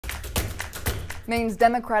Maine's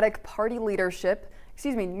Democratic Party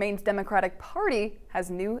has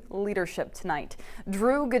new leadership tonight.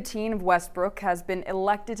 Drew Gatine of Westbrook has been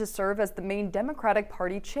elected to serve as the Maine Democratic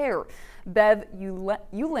Party chair. Bev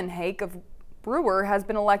Uhlenhake of Brewer has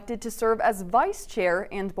been elected to serve as vice chair,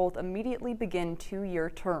 and both immediately begin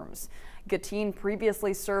 2-year terms. Gatine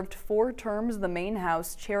previously served 4 terms in the Maine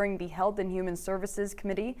House, chairing the Health and Human Services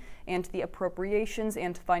Committee and the Appropriations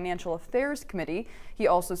and Financial Affairs Committee. He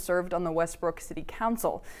also served on the Westbrook City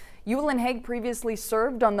Council. Uhlenhake previously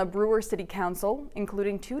served on the Brewer City Council,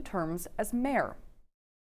 including 2 terms as mayor.